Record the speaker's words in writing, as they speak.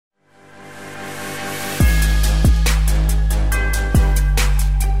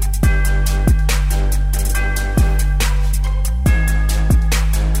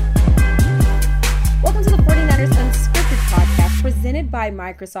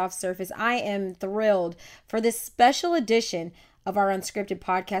Microsoft Surface. I am thrilled for this special edition of our Unscripted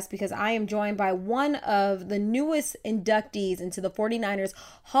podcast because I am joined by one of the newest inductees into the 49ers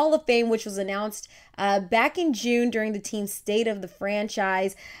Hall of Fame, which was announced back in June during the team's State of the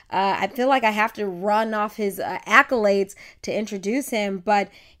Franchise. I feel like I have to run off his accolades to introduce him, but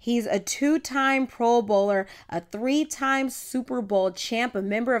he's a two-time Pro Bowler, a three-time Super Bowl champ, a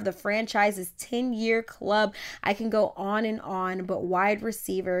member of the franchise's 10-year club. I can go on, but wide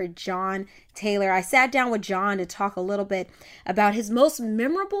receiver John Taylor. I sat down with John to talk a little bit about his most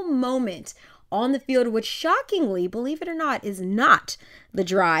memorable moment on the field, which shockingly, believe it or not, is not the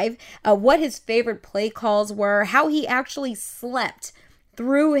drive, what his favorite play calls were, how he actually slept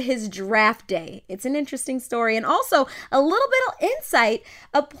through his draft day. It's an interesting story, and also a little bit of insight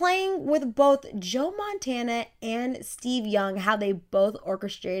of playing with both Joe Montana and Steve Young, how they both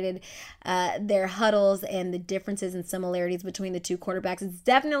orchestrated their huddles and the differences and similarities between the two quarterbacks. It's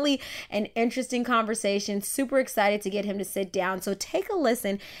definitely an interesting conversation. Super excited to get him to sit down. So take a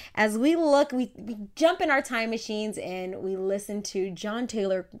listen as we jump in our time machines and we listen to John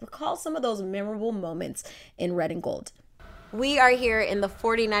Taylor recall some of those memorable moments in red and gold. We are here in the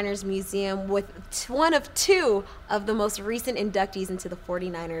 49ers Museum with one of two of the most recent inductees into the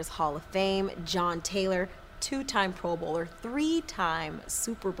 49ers Hall of Fame, John Taylor, two-time Pro Bowler, three-time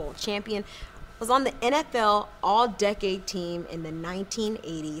Super Bowl champion, was on the NFL All-Decade team in the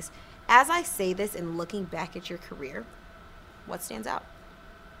 1980s. As I say this and looking back at your career, what stands out?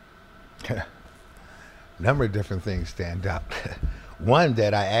 A number of different things stand out. One,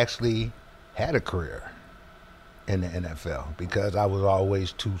 that I actually had a career in the NFL because I was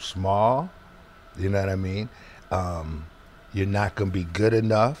always too small. You know what I mean? You're not going to be good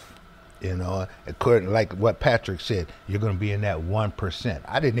enough. You know, according like what Patrick said, you're going to be in that 1%.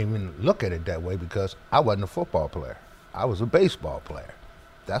 I didn't even look at it that way because I wasn't a football player. I was a baseball player.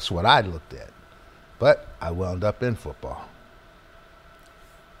 That's what I looked at. But I wound up in football.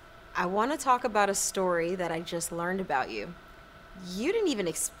 I want to talk about a story that I just learned about you. You didn't even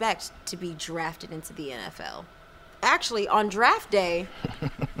expect to be drafted into the NFL. Actually, on draft day,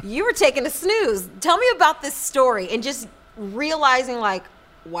 you were taking a snooze. Tell me about this story and just realizing like,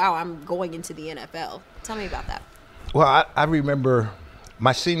 wow, I'm going into the NFL. Tell me about that. Well, I remember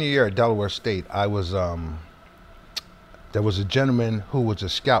my senior year at Delaware State, I was, there was a gentleman who was a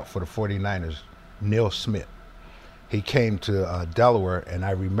scout for the 49ers, Neil Smith. He came to Delaware, and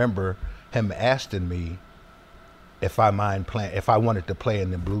I remember him asking me if I wanted to play in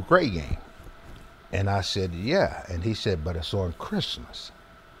the blue-gray game. And I said, yeah. And he said, but it's on Christmas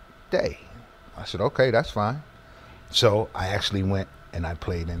Day. I said, okay, that's fine. So I actually went and I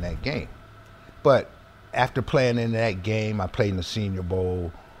played in that game. But after playing in that game, I played in the Senior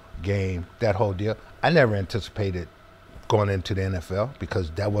Bowl game, that whole deal. I never anticipated going into the NFL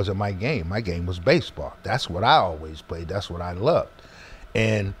because that wasn't my game. My game was baseball. That's what I always played. That's what I loved.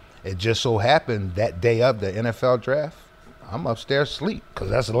 And it just so happened that day of the NFL draft, I'm upstairs asleep because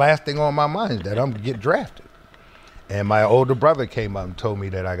that's the last thing on my mind, that I'm going to get drafted. And my older brother came up and told me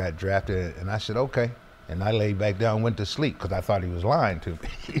that I got drafted, and I said, okay. And I laid back down and went to sleep because I thought he was lying to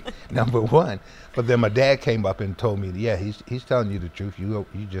me, number one. But then my dad came up and told me, yeah, he's telling you the truth. You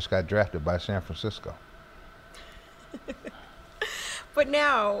just got drafted by San Francisco. But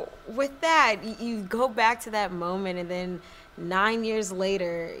now, with that, you go back to that moment, and then 9 years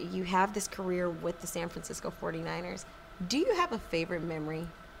later, you have this career with the San Francisco 49ers. Do you have a favorite memory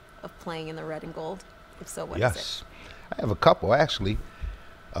of playing in the red and gold? If so, what is it? Yes, I have a couple, actually.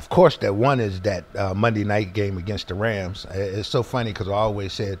 Of course, that one is that Monday night game against the Rams. It's so funny because I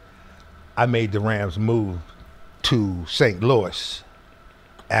always said I made the Rams move to St. Louis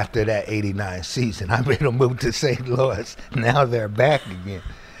after that 89 season. I made them move to St. Louis. Now they're back again.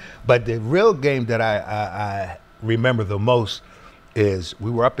 But the real game that I remember the most is we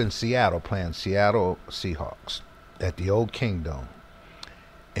were up in Seattle playing Seattle Seahawks at the old Kingdom,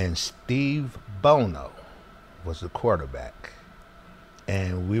 and Steve Bono was the quarterback.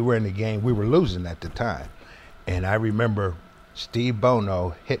 And we were in the game. We were losing at the time. And I remember Steve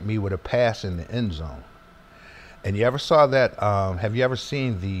Bono hit me with a pass in the end zone. And you ever saw that? Have you ever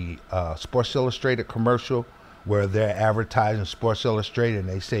seen the Sports Illustrated commercial where they're advertising Sports Illustrated and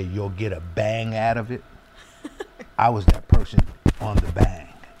they say you'll get a bang out of it? I was that person on the bang,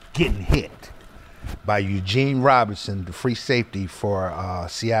 getting hit by Eugene Robinson, the free safety for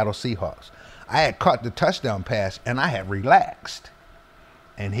Seattle Seahawks. I had caught the touchdown pass and I had relaxed.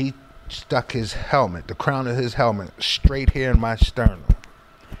 And he stuck his helmet, the crown of his helmet, straight here in my sternum.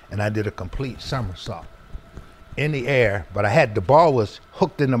 And I did a complete somersault in the air, but the ball was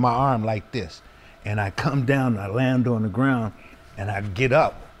hooked into my arm like this. And I come down and I land on the ground and I get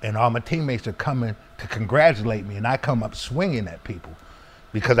up, and all my teammates are coming to congratulate me, and I come up swinging at people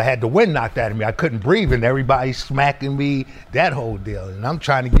because I had the wind knocked out of me. I couldn't breathe, and everybody's smacking me, that whole deal, and I'm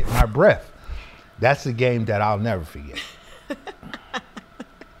trying to get my breath. That's a game that I'll never forget.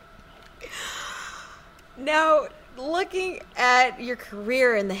 Now, looking at your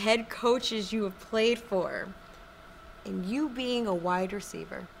career and the head coaches you have played for, and you being a wide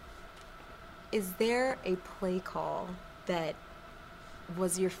receiver, is there a play call that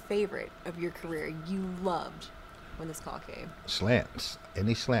was your favorite of your career, you loved when this call came? Slants,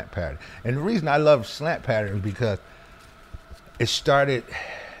 any slant pattern. And the reason I love slant patterns is because it started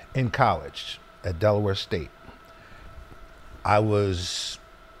in college at Delaware State. I was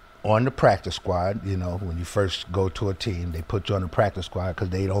on the practice squad. You know, when you first go to a team, they put you on the practice squad because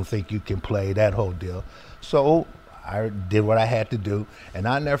they don't think you can play, that whole deal. So I did what I had to do, and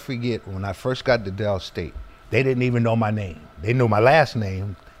I'll never forget when I first got to Del State, they didn't even know my name. They knew my last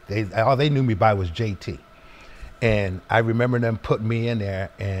name. All they knew me by was JT. And I remember them putting me in there,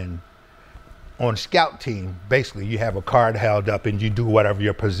 and on scout team, basically you have a card held up and you do whatever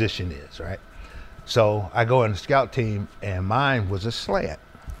your position is, right? So I go in the scout team, and mine was a slant.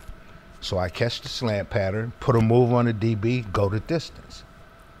 So I catch the slant pattern, put a move on the DB, go the distance.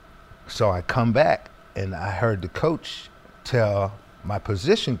 So I come back, and I heard the coach tell my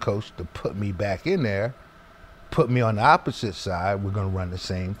position coach to put me back in there, put me on the opposite side, we're gonna run the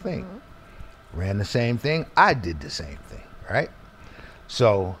same thing. Mm-hmm. Ran the same thing, I did the same thing, right?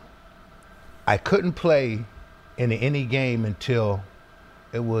 So I couldn't play in any game until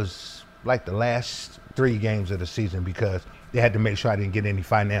it was like the last 3 games of the season because they had to make sure I didn't get any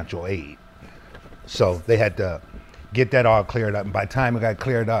financial aid. So they had to get that all cleared up. And by the time it got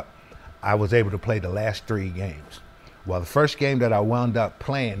cleared up, I was able to play the last 3 games. Well, the first game that I wound up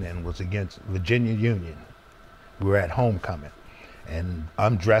playing in was against Virginia Union. We were at homecoming. And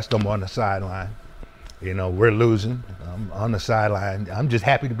I'm dressed, I'm on the sideline. You know, we're losing. I'm on the sideline. I'm just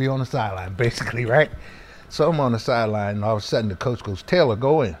happy to be on the sideline, basically, right? So I'm on the sideline, and all of a sudden the coach goes, "Taylor,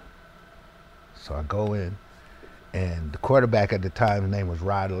 go in." So I go in. And the quarterback at the time, his name was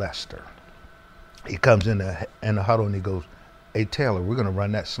Rod Lester. He comes in the huddle and he goes, "Hey, Taylor, we're going to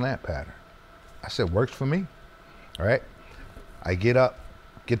run that slant pattern." I said, "Works for me." All right. I get up,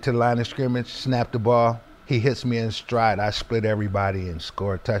 get to the line of scrimmage, snap the ball. He hits me in stride. I split everybody and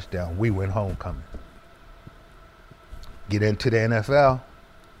score a touchdown. We went homecoming. Get into the NFL.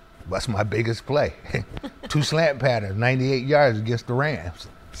 That's my biggest play. 2 slant patterns, 98 yards against the Rams.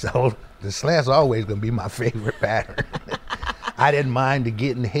 So the slant's always going to be my favorite pattern. I didn't mind the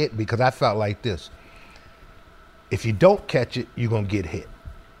getting hit because I felt like this. If you don't catch it, you're going to get hit.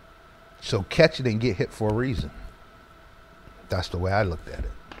 So catch it and get hit for a reason. That's the way I looked at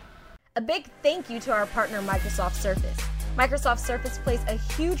it. A big thank you to our partner, Microsoft Surface. Microsoft Surface plays a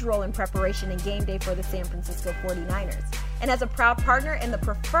huge role in preparation and game day for the San Francisco 49ers. And as a proud partner and the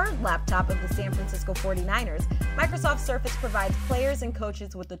preferred laptop of the San Francisco 49ers, Microsoft Surface provides players and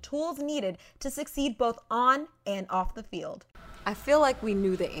coaches with the tools needed to succeed both on and off the field. I feel like we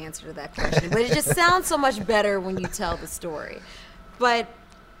knew the answer to that question, but it just sounds so much better when you tell the story. But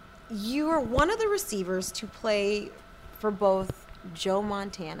you are one of the receivers to play for both Joe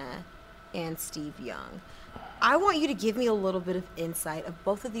Montana and Steve Young. I want you to give me a little bit of insight of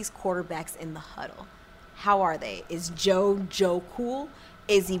both of these quarterbacks in the huddle. How are they? Is Joe cool?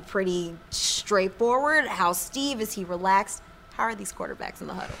 Is he pretty straightforward? How's Steve? Is he relaxed? How are these quarterbacks in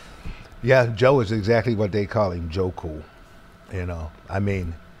the huddle? Yeah, Joe is exactly what they call him, Joe Cool. You know, I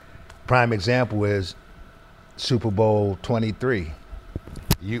mean, prime example is Super Bowl 23.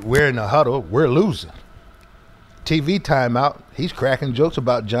 We're in the huddle, we're losing. TV timeout, he's cracking jokes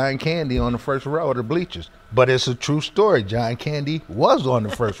about John Candy on the first row of the bleachers. But it's a true story. John Candy was on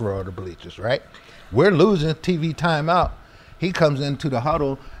the first row of the bleachers, right? We're losing, TV timeout. He comes into the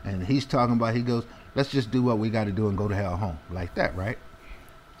huddle and he's talking about, he goes, "Let's just do what we got to do and go to hell home." Like that, right?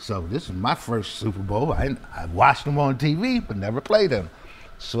 So this is my first Super Bowl. I watched them on TV, but never played them.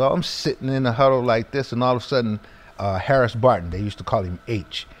 So I'm sitting in the huddle like this, and all of a sudden, Harris Barton, they used to call him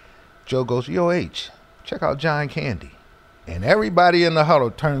H. Joe goes, "Yo, H, check out John Candy." And everybody in the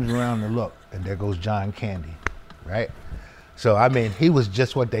huddle turns around and look, and there goes John Candy, right? So, I mean, he was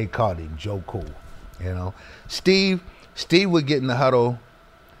just what they called him, Joe Cool, you know. Steve would get in the huddle.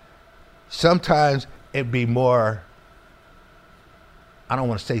 Sometimes it'd be more, I don't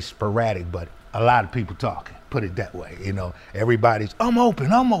want to say sporadic, but a lot of people talking, put it that way, you know. Everybody's, I'm open.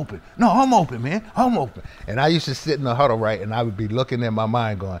 No, I'm open, man, I'm open. And I used to sit in the huddle, right, and I would be looking in my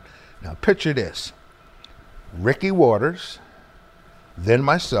mind going, now picture this. Ricky Waters, then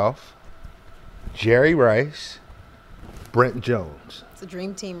myself, Jerry Rice, Brent Jones. It's a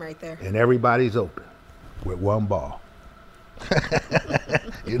dream team right there. And everybody's open with one ball.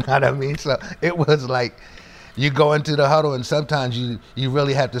 You know what I mean? So it was like you go into the huddle, and sometimes you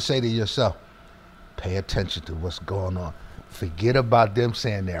really have to say to yourself, pay attention to what's going on. Forget about them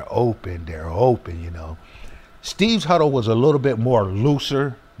saying they're open, you know. Steve's huddle was a little bit more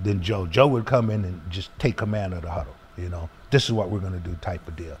looser than Joe. Joe would come in and just take command of the huddle, you know. This is what we're going to do type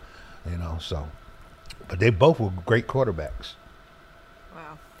of deal, you know. So, but they both were great quarterbacks.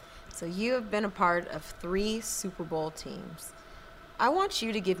 Wow. So you have been a part of 3 Super Bowl teams. I want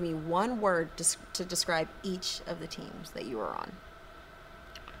you to give me one word to describe each of the teams that you were on.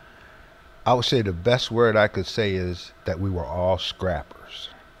 I would say the best word I could say is that we were all scrappers.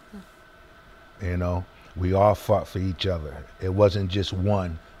 You know, we all fought for each other. It wasn't just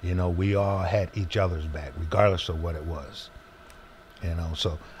one, you know, we all had each other's back, regardless of what it was. You know,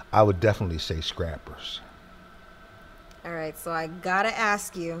 so I would definitely say scrappers. All right, so I gotta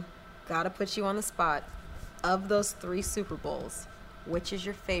ask you, gotta put you on the spot. Of those 3 Super Bowls, which is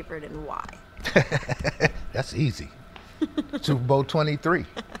your favorite and why? That's easy. Super Bowl 23.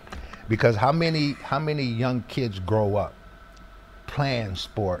 Because how many young kids grow up playing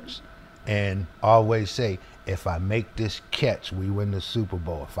sports and always say, if I make this catch, we win the Super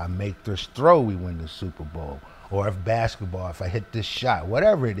Bowl. If I make this throw, we win the Super Bowl. Or if basketball, if I hit this shot,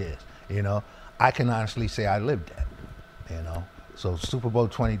 whatever it is, you know, I can honestly say I lived that, you know. So Super Bowl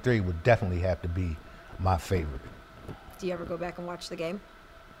 23 would definitely have to be my favorite. Do you ever go back and watch the game?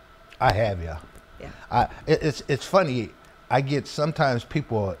 I have, yeah. Yeah. It's funny. I get sometimes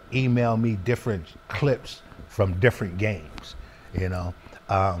people email me different clips from different games, you know.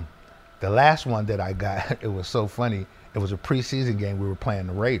 The last one that I got, it was so funny. It was a preseason game. We were playing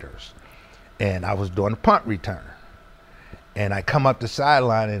the Raiders, and I was doing a punt return. And I come up the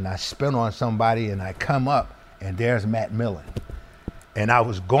sideline, and I spin on somebody, and I come up, and there's Matt Millen. And I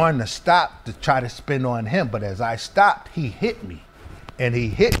was going to stop to try to spin on him, but as I stopped, he hit me. And he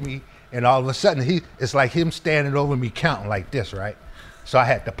hit me, and all of a sudden, it's like him standing over me counting like this, right? So I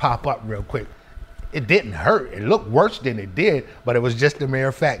had to pop up real quick. It didn't hurt. It looked worse than it did, but it was just the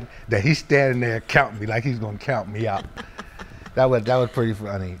mere fact that he's standing there counting me like he's going to count me out. That was pretty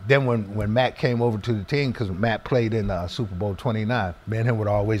funny. Then when Matt came over to the team, because Matt played in Super Bowl 29, me and him would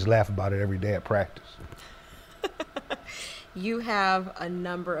always laugh about it every day at practice. You have a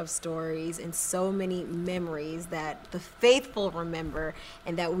number of stories and so many memories that the faithful remember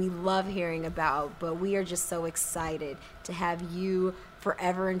and that we love hearing about, but we are just so excited to have you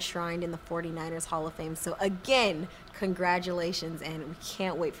forever enshrined in the 49ers Hall of Fame. So again, congratulations, and we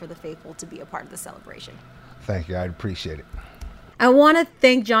can't wait for the faithful to be a part of the celebration. Thank you. I appreciate it. I want to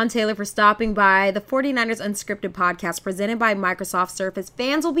thank John Taylor for stopping by the 49ers Unscripted podcast presented by Microsoft Surface.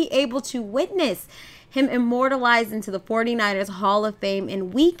 Fans will be able to witness him immortalized into the 49ers Hall of Fame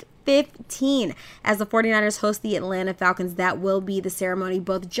in Week 15 as the 49ers host the Atlanta Falcons. That will be the ceremony.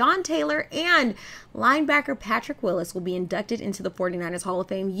 Both John Taylor and linebacker Patrick Willis will be inducted into the 49ers Hall of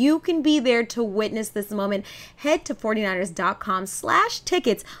Fame. You can be there to witness this moment. Head to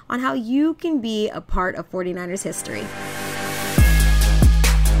 49ers.com/tickets on how you can be a part of 49ers history.